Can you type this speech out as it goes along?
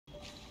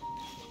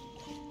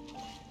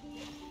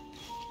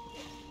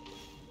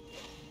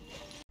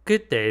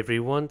Good day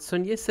everyone. So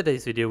in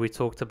yesterday's video we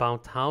talked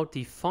about how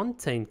the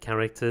Fontaine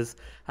characters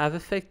have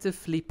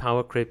effectively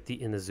power crept the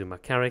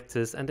Inazuma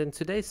characters, and in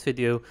today's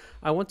video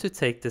I want to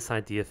take this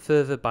idea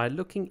further by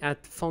looking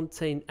at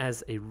Fontaine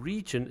as a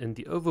region in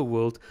the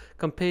overworld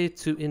compared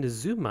to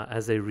Inazuma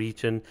as a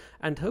region,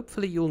 and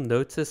hopefully you'll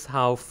notice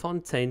how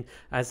Fontaine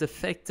has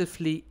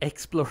effectively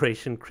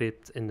exploration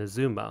crept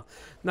Inazuma.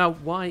 Now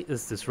why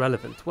is this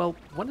relevant? Well,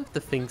 one of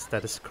the things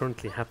that is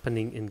currently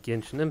happening in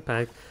Genshin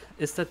Impact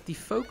is that the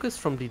focus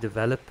from the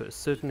developers,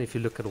 certainly if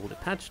you look at all the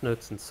patch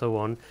notes and so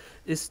on,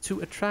 is to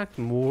attract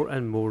more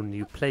and more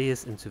new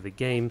players into the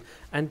game,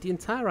 and the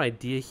entire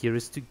idea here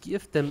is to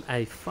give them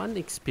a fun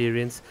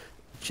experience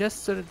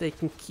just so that they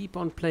can keep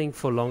on playing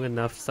for long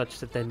enough such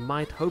that they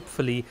might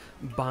hopefully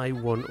buy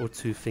one or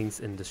two things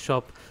in the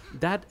shop.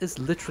 That is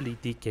literally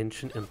the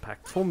Genshin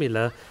Impact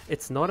formula.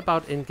 It's not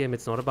about in-game,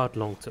 it's not about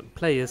long-term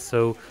players,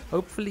 so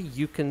hopefully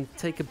you can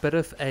take a bit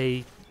of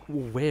a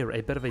wear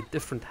a bit of a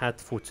different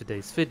hat for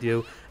today's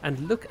video and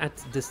look at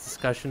this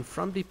discussion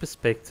from the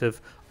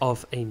perspective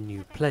of a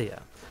new player.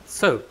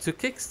 So to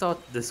kickstart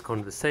this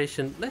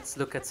conversation, let's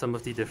look at some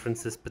of the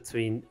differences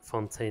between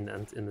Fontaine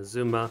and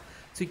Inazuma.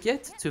 To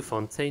get to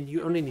Fontaine,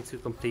 you only need to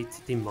complete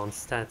the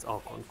Mondstadt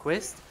Archon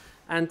quest,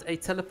 and a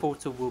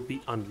teleporter will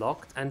be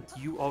unlocked, and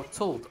you are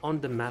told on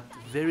the map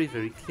very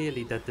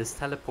clearly that this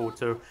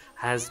teleporter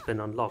has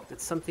been unlocked.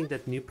 It's something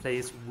that new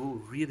players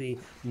will really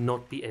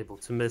not be able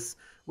to miss.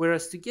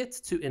 Whereas to get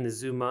to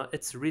Inazuma,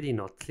 it's really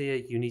not clear.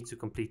 You need to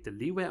complete the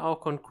Leeway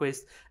Archon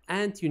quest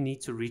and you need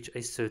to reach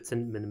a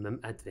certain minimum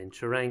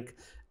adventure rank.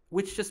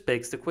 Which just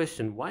begs the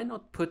question, why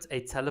not put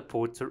a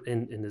teleporter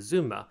in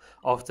Inazuma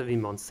after the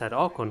Mondstadt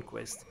Archon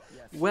quest?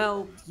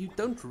 Well, you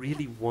don't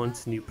really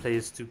want new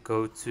players to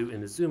go to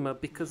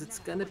Inazuma because it's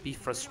gonna be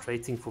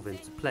frustrating for them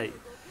to play.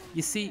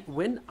 You see,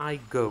 when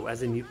I go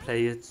as a new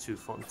player to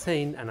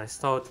Fontaine and I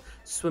start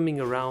swimming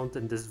around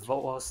in this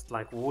vast,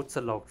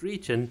 waterlogged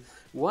region,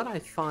 what I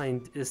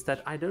find is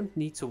that I don't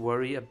need to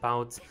worry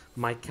about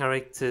my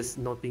characters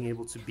not being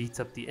able to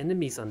beat up the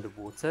enemies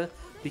underwater,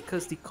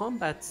 because the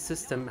combat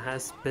system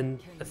has been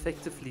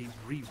effectively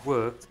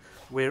reworked,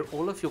 where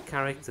all of your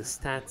character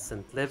stats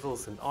and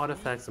levels and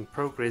artifacts and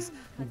progress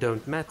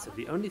don't matter.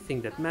 The only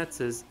thing that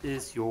matters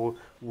is your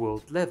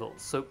world level.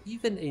 So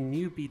even a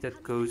newbie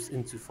that goes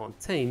into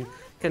Fontaine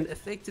can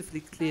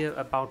effectively clear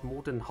about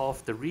more than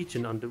half the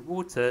region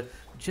underwater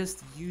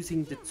just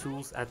using the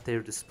tools at their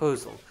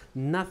disposal.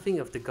 Nothing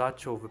of the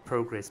gacha or the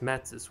progress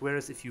matters,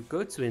 whereas if you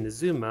go to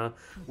Inazuma,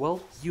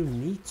 well, you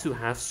need to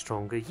have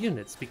stronger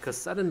units, because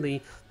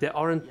suddenly there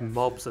aren't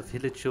mobs of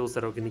hilichurls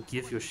that are going to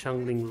give your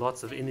Xiangling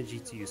lots of energy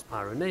to use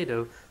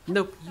Pyronado.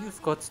 Nope,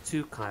 you've got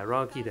two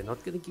Kairagi, they're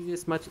not going to give you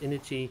as much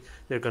energy,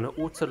 they're going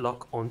to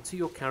auto-lock onto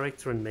your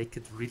character and make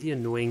it really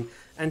annoying.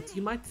 And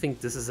you might think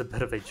this is a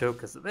bit of a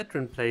joke as a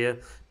veteran player,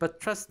 but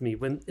trust me,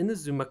 when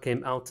Inazuma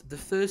came out, the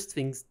first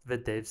things the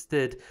devs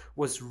did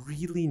was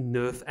really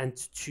nerf and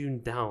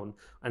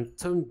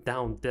tone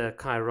down the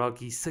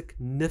Kairagi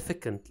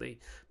significantly,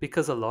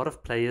 because a lot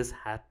of players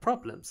had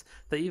problems.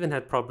 They even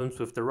had problems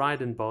with the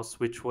Raiden boss,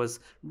 which was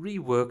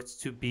reworked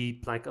to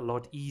be a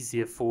lot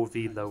easier for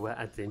the lower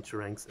adventure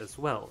ranks as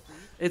well.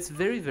 It's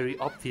very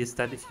obvious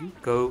that if you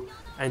go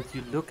and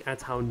you look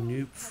at how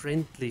noob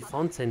friendly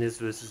Fontaine is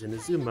versus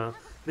Inazuma,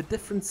 the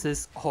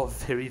differences are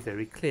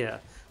very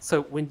clear.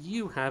 So when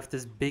you have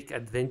this big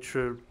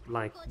adventure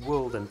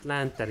world and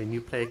land that a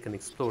new player can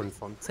explore in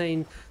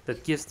Fontaine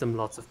that gives them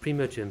lots of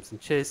primo gems and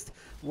chests,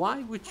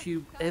 why would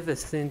you ever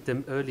send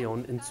them early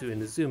on into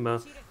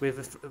Inazuma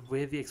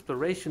where the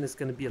exploration is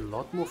going to be a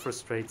lot more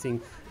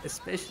frustrating,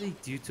 especially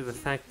due to the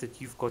fact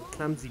that you've got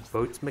clumsy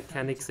boat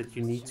mechanics that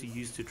you need to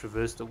use to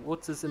traverse the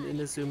waters in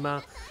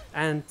Inazuma,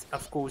 and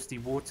of course the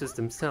waters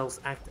themselves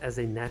act as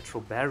a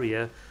natural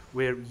barrier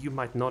where you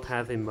might not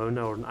have a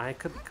Mona or an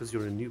Aika because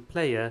you're a new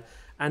player,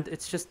 and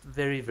it's just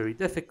very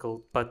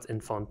difficult. But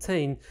in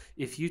Fontaine,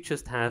 if you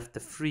just have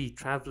the free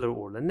Traveler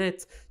or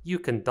Lynette, you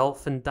can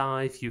dolphin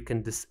dive, you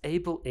can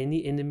disable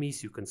any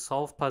enemies, you can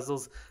solve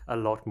puzzles a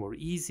lot more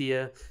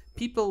easier.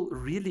 People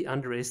really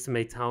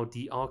underestimate how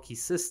the Archi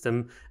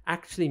system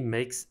actually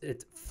makes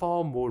it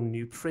far more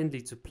noob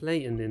friendly to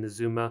play in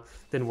Inazuma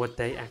than what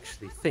they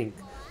actually think.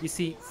 You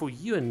see, for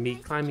you and me,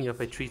 climbing up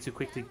a tree to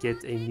quickly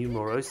get a new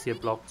Morosia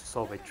block to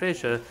solve a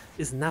treasure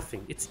is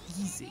nothing, it's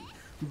easy.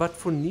 But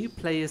for new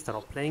players that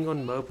are playing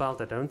on mobile,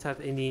 that don't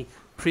have any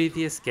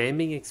previous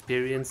gaming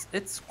experience,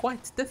 it's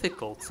quite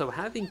difficult. So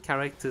having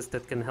characters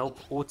that can help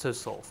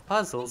auto-solve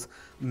puzzles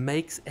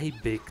makes a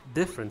big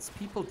difference.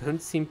 People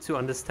don't seem to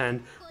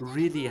understand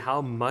really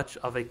how much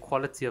of a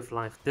quality of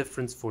life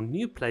difference for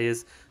new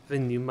players the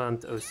Numa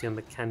and Osia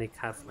mechanic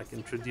have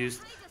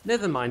introduced,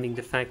 never minding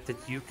the fact that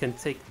you can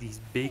take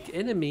these big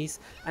enemies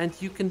and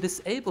you can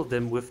disable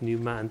them with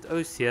Numa and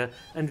Osia,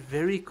 and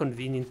very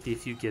conveniently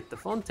if you get the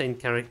Fontaine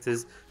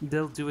characters,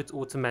 they'll do it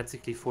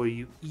automatically for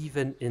you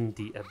even in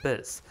the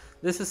Abyss. hits.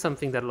 This is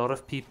something that a lot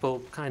of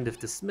people kind of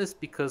dismiss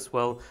because,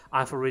 well,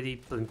 I've already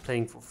been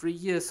playing for 3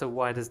 years, so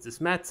why does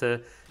this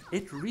matter?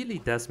 It really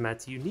does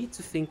matter. You need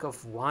to think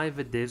of why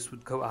the devs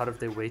would go out of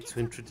their way to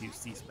introduce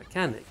these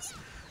mechanics.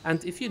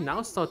 And if you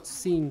now start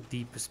seeing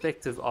the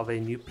perspective of a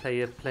new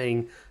player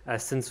playing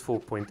since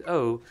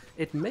 4.0,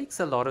 it makes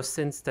a lot of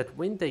sense that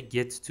when they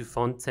get to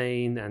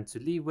Fontaine and to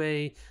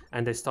Leeway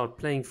and they start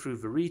playing through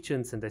the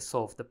regions and they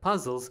solve the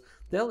puzzles,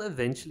 they'll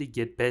eventually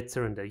get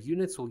better and their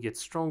units will get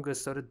stronger,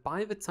 so that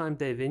by the time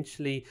they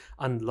eventually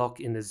unlock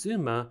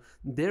Inazuma,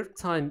 their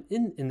time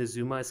in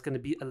Inazuma is going to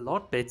be a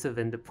lot better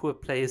than the poor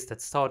players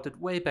that started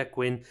way back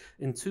when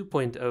in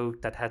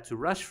 2.0 that had to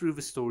rush through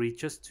the story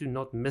just to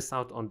not miss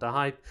out on the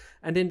hype,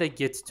 and then they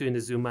get to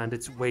Inazuma and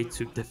it's way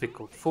too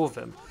difficult for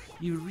them.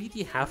 You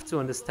really have to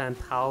understand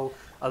how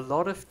a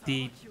lot of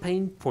the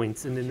pain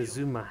points in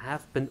Inazuma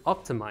have been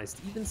optimized.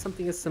 Even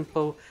something as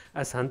simple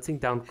as hunting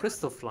down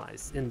crystal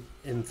flies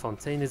in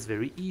Fontaine is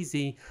very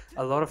easy.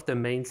 A lot of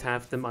domains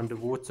have them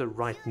underwater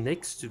right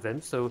next to them,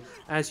 so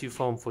as you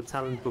farm for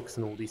talent books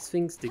and all these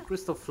things, the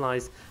crystal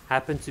flies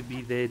happen to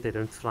be there. They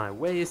don't fly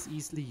away as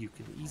easily, you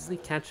can easily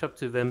catch up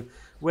to them,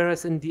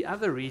 whereas in the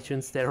other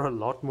regions they're a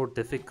lot more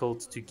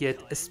difficult to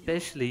get,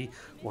 especially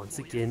once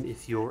again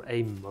if you're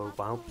a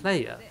mobile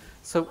player.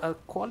 So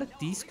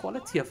these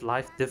quality of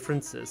life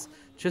differences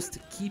just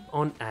keep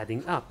on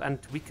adding up, and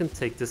we can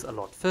take this a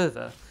lot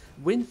further.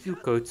 When you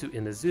go to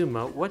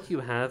Inazuma, what you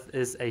have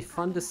is a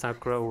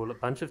Fundasakura, or a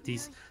bunch of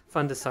these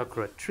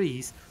Fundasakura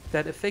trees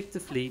that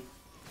effectively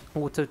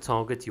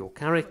auto-target your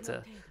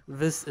character.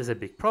 This is a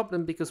big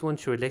problem because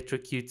once you're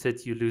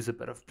electrocuted, you lose a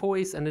bit of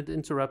poise and it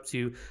interrupts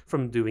you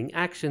from doing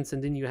actions,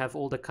 and then you have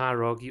all the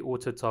Kairagi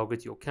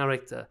auto-target your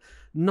character.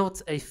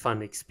 Not a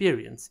fun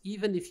experience.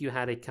 Even if you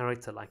had a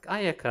character like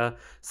Ayaka,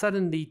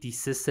 suddenly the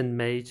Sisson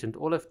Mage and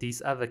all of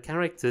these other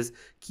characters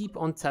keep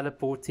on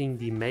teleporting.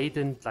 The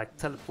Maiden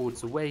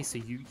teleports away, so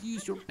you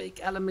use your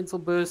big elemental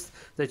burst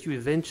that you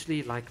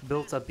eventually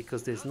built up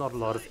because there's not a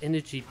lot of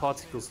energy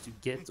particles to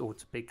get or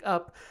to pick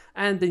up,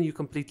 and then you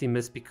completely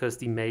miss because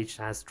the Mage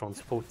has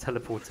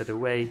teleported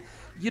away.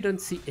 You don't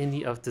see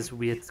any of this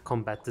weird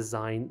combat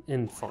design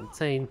in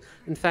Fontaine.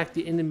 In fact,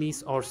 the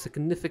enemies are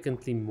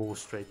significantly more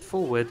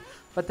straightforward,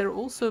 but they're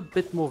also a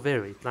bit more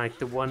varied, like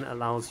the one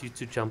allows you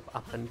to jump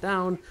up and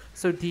down,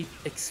 so the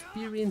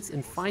experience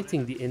in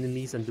fighting the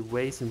enemies and the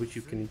ways in which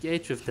you can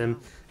engage with them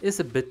is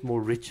a bit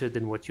more richer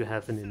than what you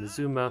have in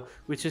Inazuma,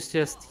 which is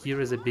just, here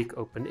is a big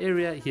open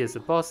area, here's a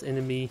boss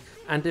enemy,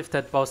 and if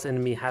that boss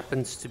enemy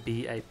happens to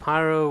be a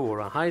Pyro or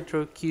a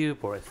Hydro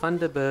Cube or a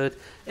Thunderbird,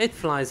 it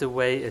flies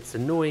away, it's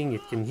annoying,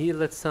 it can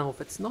heal itself.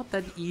 It's not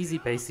that easy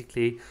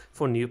basically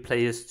for new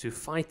players to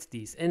fight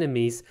these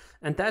enemies,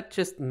 and that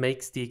just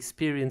makes the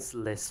experience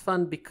less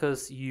fun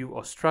because you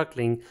are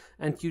struggling,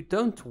 and you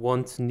don't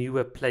want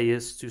newer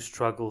players to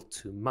struggle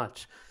too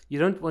much. You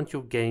don't want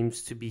your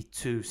games to be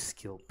too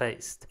skill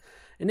based.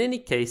 In any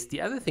case,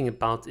 the other thing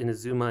about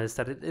Inazuma is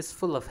that it is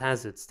full of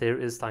hazards. There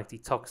is the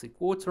toxic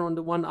water on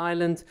the one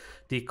island,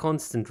 the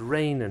constant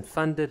rain and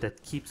thunder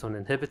that keeps on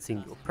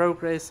inhibiting your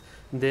progress.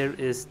 There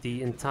is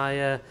the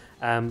entire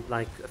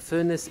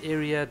furnace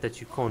area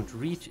that you can't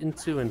reach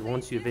into, and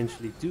once you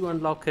eventually do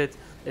unlock it,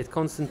 it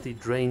constantly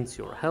drains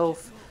your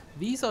health.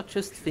 These are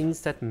just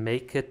things that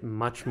make it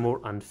much more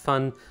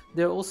unfun.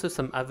 There are also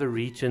some other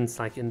regions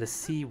like in the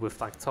sea with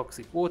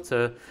toxic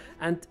water,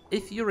 and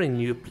if you're a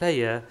new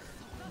player,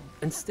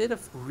 instead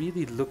of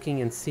really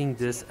looking and seeing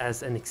this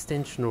as an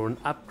extension or an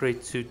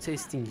upgrade to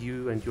testing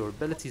you and your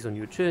abilities on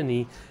your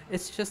journey,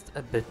 it's just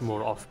a bit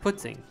more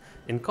off-putting.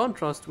 In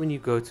contrast, when you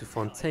go to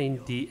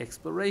Fontaine, the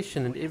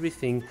exploration and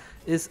everything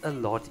is a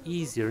lot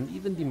easier, and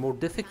even the more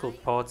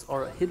difficult parts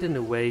are hidden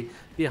away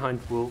behind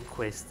world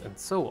quests and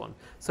so on.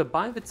 So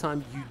by the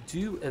time you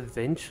do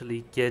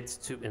eventually get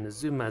to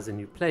Inazuma as a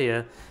new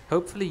player,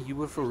 hopefully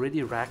you have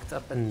already racked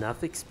up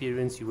enough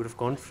experience, you would have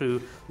gone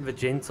through the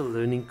gentle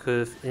learning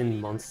curve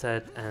in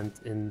Mondstadt and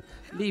in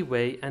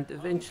Leeway, and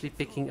eventually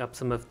picking up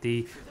some of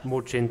the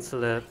more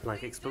gentler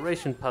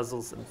exploration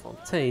puzzles in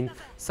Fontaine,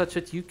 such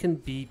that you can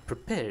be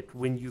prepared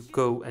when you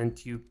go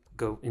into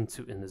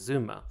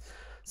Inazuma.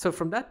 So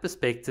from that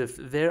perspective,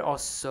 there are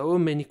so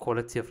many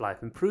quality of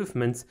life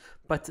improvements,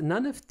 but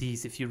none of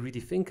these, if you really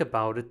think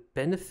about it,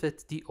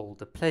 benefit the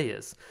older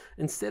players.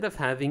 Instead of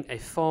having a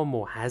far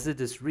more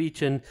hazardous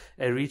region,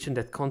 a region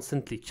that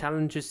constantly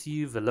challenges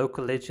you, the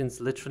local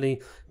legends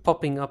literally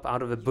popping up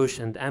out of a bush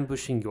and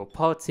ambushing your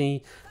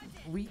party,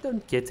 we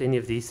don't get any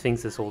of these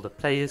things as older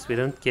players. We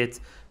don't get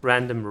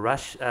random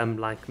rush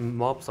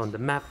mobs on the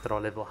map that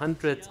are level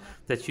 100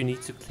 that you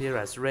need to clear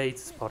as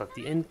raids as part of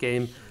the end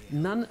game.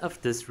 None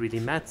of this really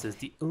matters.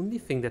 The only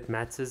thing that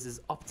matters is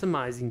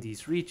optimizing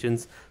these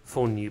regions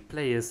for new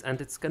players,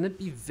 and it's going to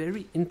be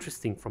very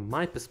interesting from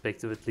my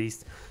perspective at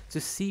least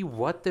to see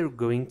what they're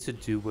going to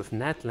do with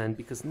Natlan,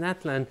 because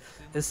Natlan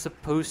is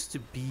supposed to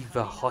be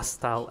the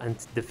hostile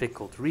and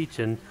difficult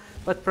region.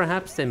 but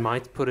perhaps they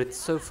might put it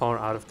so far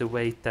out of the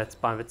way that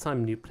by the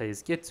time new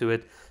players get to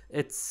it,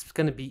 it's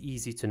going to be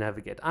easy to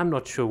navigate. I'm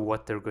not sure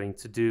what they're going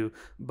to do,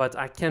 but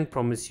I can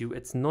promise you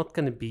it's not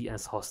going to be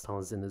as hostile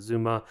as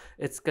Inazuma.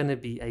 It's going to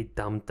be a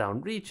dumbed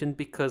down region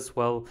because,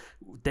 well,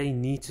 they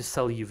need to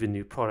sell you the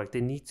new product.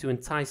 They need to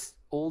entice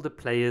all the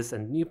players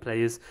and new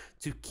players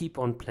to keep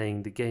on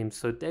playing the game.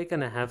 So they're going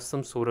to have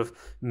some sort of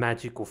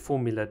magical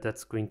formula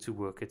that's going to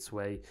work its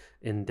way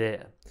in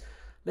there.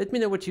 Let me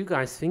know what you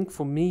guys think.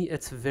 For me,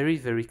 it's very,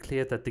 very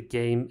clear that the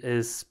game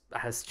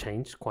has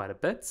changed quite a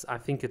bit. I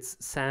think it's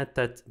sad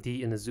that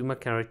the Inazuma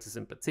characters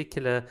in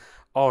particular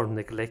are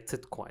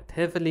neglected quite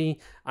heavily.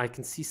 I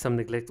can see some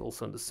neglect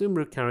also on the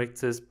Sumeru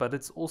characters, but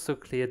it's also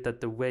clear that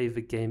the way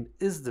the game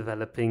is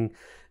developing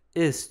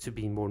is to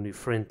be more new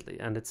friendly,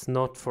 and it's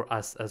not for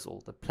us as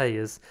older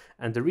players,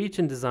 and the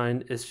region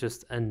design is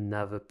just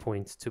another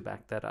point to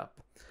back that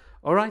up.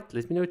 Alright,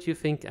 let me know what you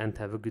think and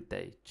have a good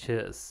day.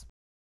 Cheers.